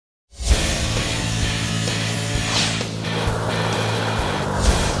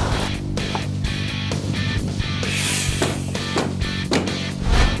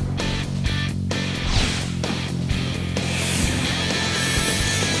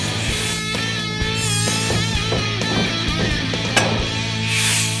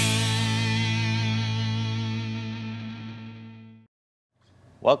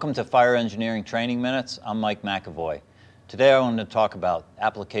Welcome to Fire Engineering Training Minutes. I'm Mike McEvoy. Today I want to talk about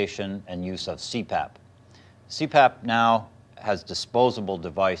application and use of CPAP. CPAP now has disposable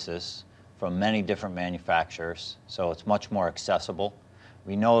devices from many different manufacturers, so it's much more accessible.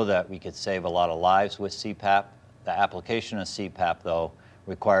 We know that we could save a lot of lives with CPAP. The application of CPAP, though,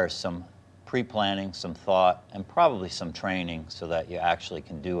 requires some pre-planning, some thought, and probably some training so that you actually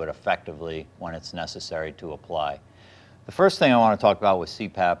can do it effectively when it's necessary to apply. The first thing I want to talk about with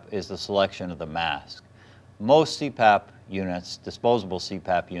CPAP is the selection of the mask. Most CPAP units, disposable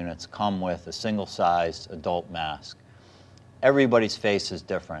CPAP units, come with a single-sized adult mask. Everybody's face is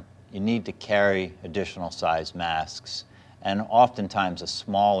different. You need to carry additional size masks, and oftentimes a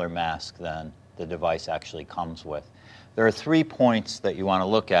smaller mask than the device actually comes with. There are 3 points that you want to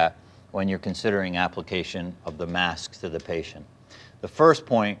look at when you're considering application of the mask to the patient. The first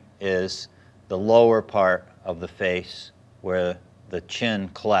point is the lower part of the face where the chin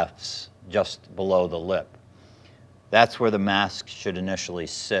clefts just below the lip. That's where the mask should initially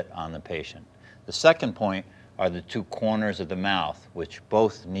sit on the patient. The second point are the 2 corners of the mouth, which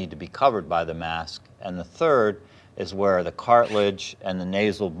both need to be covered by the mask. And the third is where the cartilage and the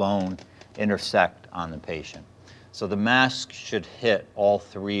nasal bone intersect on the patient. So the mask should hit all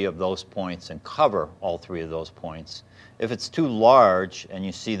 3 of those points and cover all 3 of those points. If it's too large and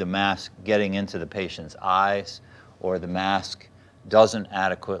you see the mask getting into the patient's eyes, or the mask doesn't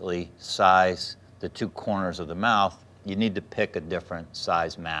adequately size the 2 corners of the mouth, you need to pick a different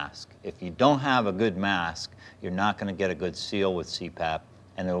size mask. If you don't have a good mask, you're not going to get a good seal with CPAP,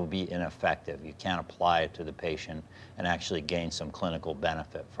 and it will be ineffective. You can't apply it to the patient and actually gain some clinical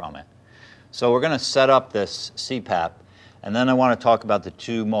benefit from it. So we're going to set up this CPAP, and then I want to talk about the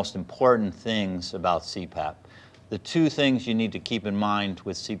 2 most important things about CPAP. The 2 things you need to keep in mind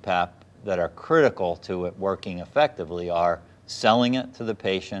with CPAP that are critical to it working effectively are selling it to the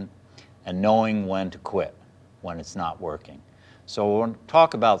patient and knowing when to quit when it's not working. So when we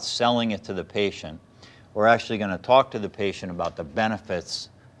talk about selling it to the patient, we're actually going to talk to the patient about the benefits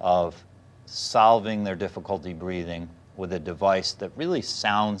of solving their difficulty breathing with a device that really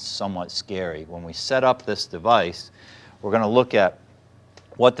sounds somewhat scary. When we set up this device, we're going to look at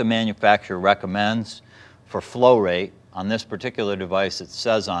what the manufacturer recommends for flow rate. On this particular device, it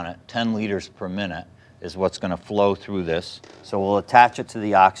says on it 10 liters per minute is what's going to flow through this. So we'll attach it to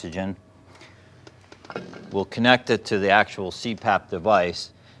the oxygen. We'll connect it to the actual CPAP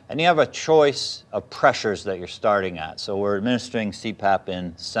device. And you have a choice of pressures that you're starting at. So we're administering CPAP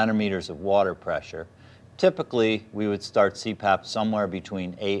in centimeters of water pressure. Typically, we would start CPAP somewhere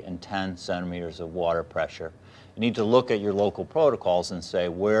between 8 and 10 centimeters of water pressure. You need to look at your local protocols and say,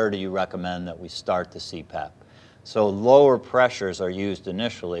 where do you recommend that we start the CPAP? So lower pressures are used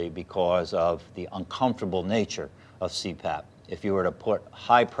initially because of the uncomfortable nature of CPAP. If you were to put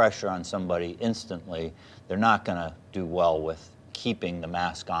high pressure on somebody instantly, they're not going to do well with keeping the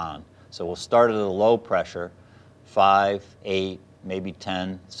mask on. So we'll start at a low pressure, 5, 8, maybe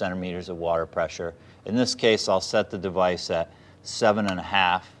 10 centimeters of water pressure. In this case, I'll set the device at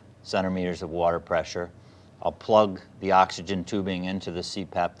 7.5 centimeters of water pressure. I'll plug the oxygen tubing into the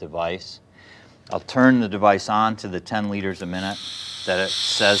CPAP device. I'll turn the device on to the 10 liters a minute that it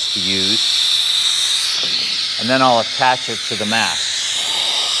says to use, and then I'll attach it to the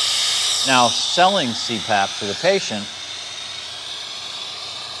mask. Now, selling CPAP to the patient,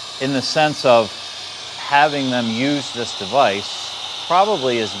 in the sense of having them use this device,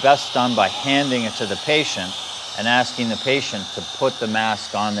 probably is best done by handing it to the patient and asking the patient to put the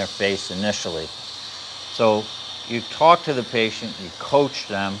mask on their face initially. So you talk to the patient, you coach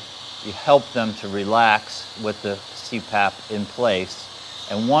them, you help them to relax with the CPAP in place,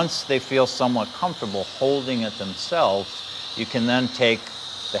 and once they feel somewhat comfortable holding it themselves, you can then take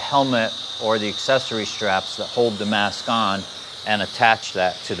the helmet or the accessory straps that hold the mask on and attach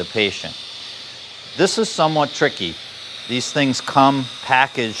that to the patient. This is somewhat tricky. These things come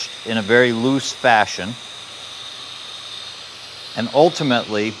packaged in a very loose fashion, and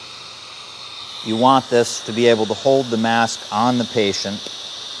ultimately you want this to be able to hold the mask on the patient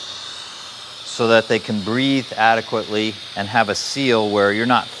so that they can breathe adequately and have a seal where you're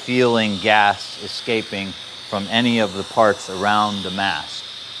not feeling gas escaping from any of the parts around the mask.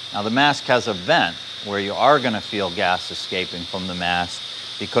 Now, the mask has a vent where you are going to feel gas escaping from the mask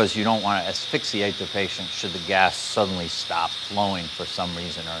because you don't want to asphyxiate the patient should the gas suddenly stop flowing for some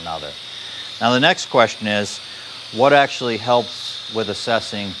reason or another. Now, the next question is, what actually helps with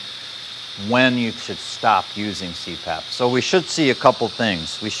assessing when you should stop using CPAP? So we should see a couple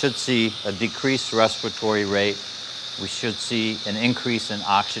things. We should see a decreased respiratory rate. We should see an increase in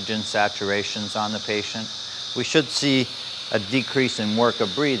oxygen saturations on the patient. We should see a decrease in work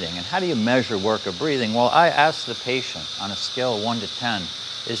of breathing. And how do you measure work of breathing? Well, I ask the patient on a scale of 1 to 10,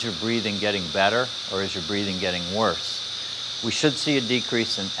 is your breathing getting better or is your breathing getting worse? We should see a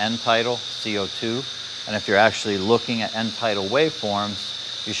decrease in end-tidal CO2, and if you're actually looking at end-tidal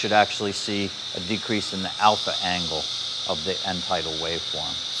waveforms, you should actually see a decrease in the alpha angle of the end-tidal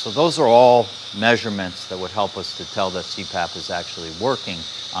waveform. So those are all measurements that would help us to tell that CPAP is actually working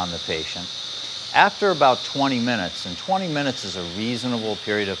on the patient. After about 20 minutes, and 20 minutes is a reasonable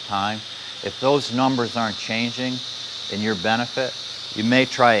period of time, if those numbers aren't changing in your benefit, you may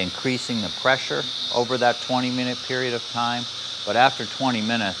try increasing the pressure over that 20-minute period of time. But after 20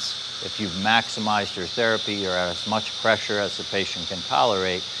 minutes, if you've maximized your therapy, you're at as much pressure as the patient can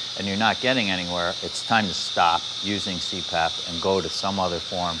tolerate, and you're not getting anywhere, it's time to stop using CPAP and go to some other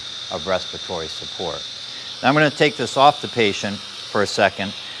form of respiratory support. Now I'm going to take this off the patient for a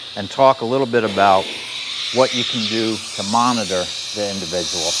second and talk a little bit about what you can do to monitor the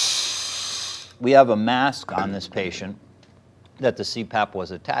individual. We have a mask on this patient that the CPAP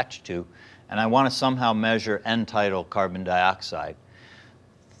was attached to, and I want to somehow measure end-tidal carbon dioxide.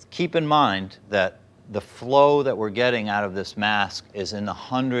 Keep in mind that the flow that we're getting out of this mask is in the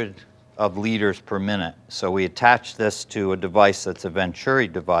 100 of liters per minute. So we attach this to a device that's a Venturi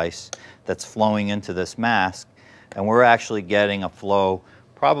device that's flowing into this mask, and we're actually getting a flow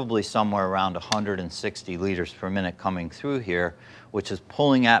probably somewhere around 160 liters per minute coming through here, which is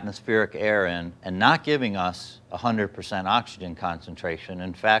pulling atmospheric air in and not giving us 100% oxygen concentration.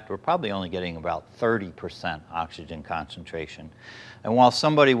 In fact, we're probably only getting about 30% oxygen concentration. And while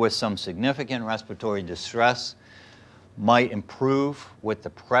somebody with some significant respiratory distress might improve with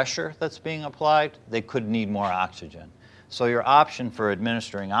the pressure that's being applied, they could need more oxygen. So your option for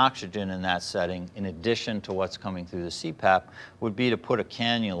administering oxygen in that setting, in addition to what's coming through the CPAP, would be to put a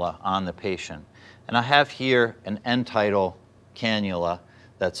cannula on the patient. And I have here an end-tidal cannula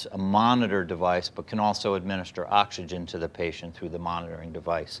that's a monitor device, but can also administer oxygen to the patient through the monitoring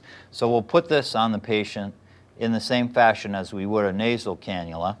device. So we'll put this on the patient in the same fashion as we would a nasal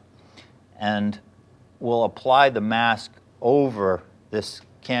cannula, and we'll apply the mask over this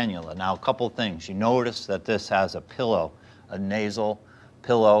cannula. Now, a couple of things. You notice that this has a pillow, a nasal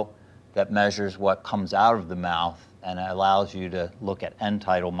pillow that measures what comes out of the mouth, and it allows you to look at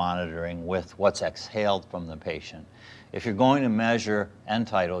end-tidal monitoring with what's exhaled from the patient. If you're going to measure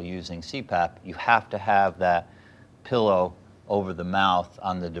end-tidal using CPAP, you have to have that pillow over the mouth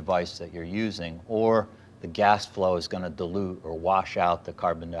on the device that you're using, or the gas flow is going to dilute or wash out the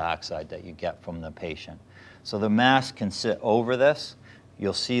carbon dioxide that you get from the patient. So the mask can sit over this.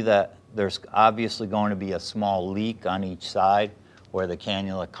 You'll see that there's obviously going to be a small leak on each side where the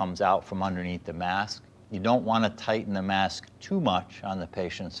cannula comes out from underneath the mask. You don't want to tighten the mask too much on the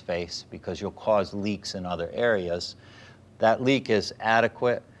patient's face because you'll cause leaks in other areas. That leak is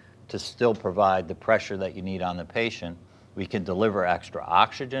adequate to still provide the pressure that you need on the patient. We can deliver extra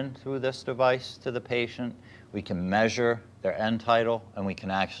oxygen through this device to the patient. We can measure their end-tidal, and we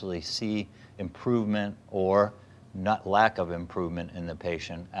can actually see improvement or lack of improvement in the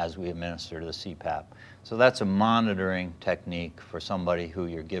patient as we administer the CPAP. So that's a monitoring technique for somebody who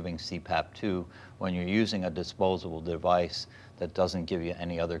you're giving CPAP to when you're using a disposable device that doesn't give you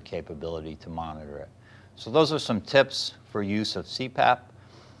any other capability to monitor it. So those are some tips for use of CPAP.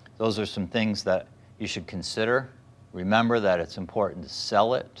 Those are some things that you should consider. Remember that it's important to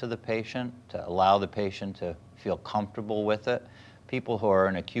sell it to the patient, to allow the patient to feel comfortable with it. People who are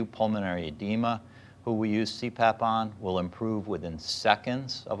in acute pulmonary edema who we use CPAP on will improve within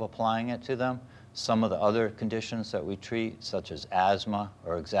seconds of applying it to them. Some of the other conditions that we treat, such as asthma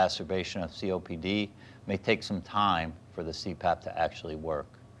or exacerbation of COPD, may take some time for the CPAP to actually work.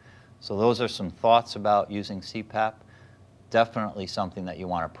 So those are some thoughts about using CPAP. Definitely something that you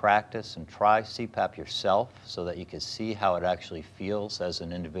want to practice and try CPAP yourself so that you can see how it actually feels as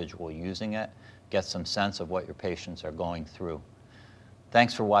an individual using it, get some sense of what your patients are going through.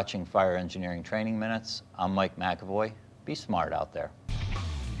 Thanks for watching Fire Engineering Training Minutes. I'm Mike McEvoy. Be smart out there.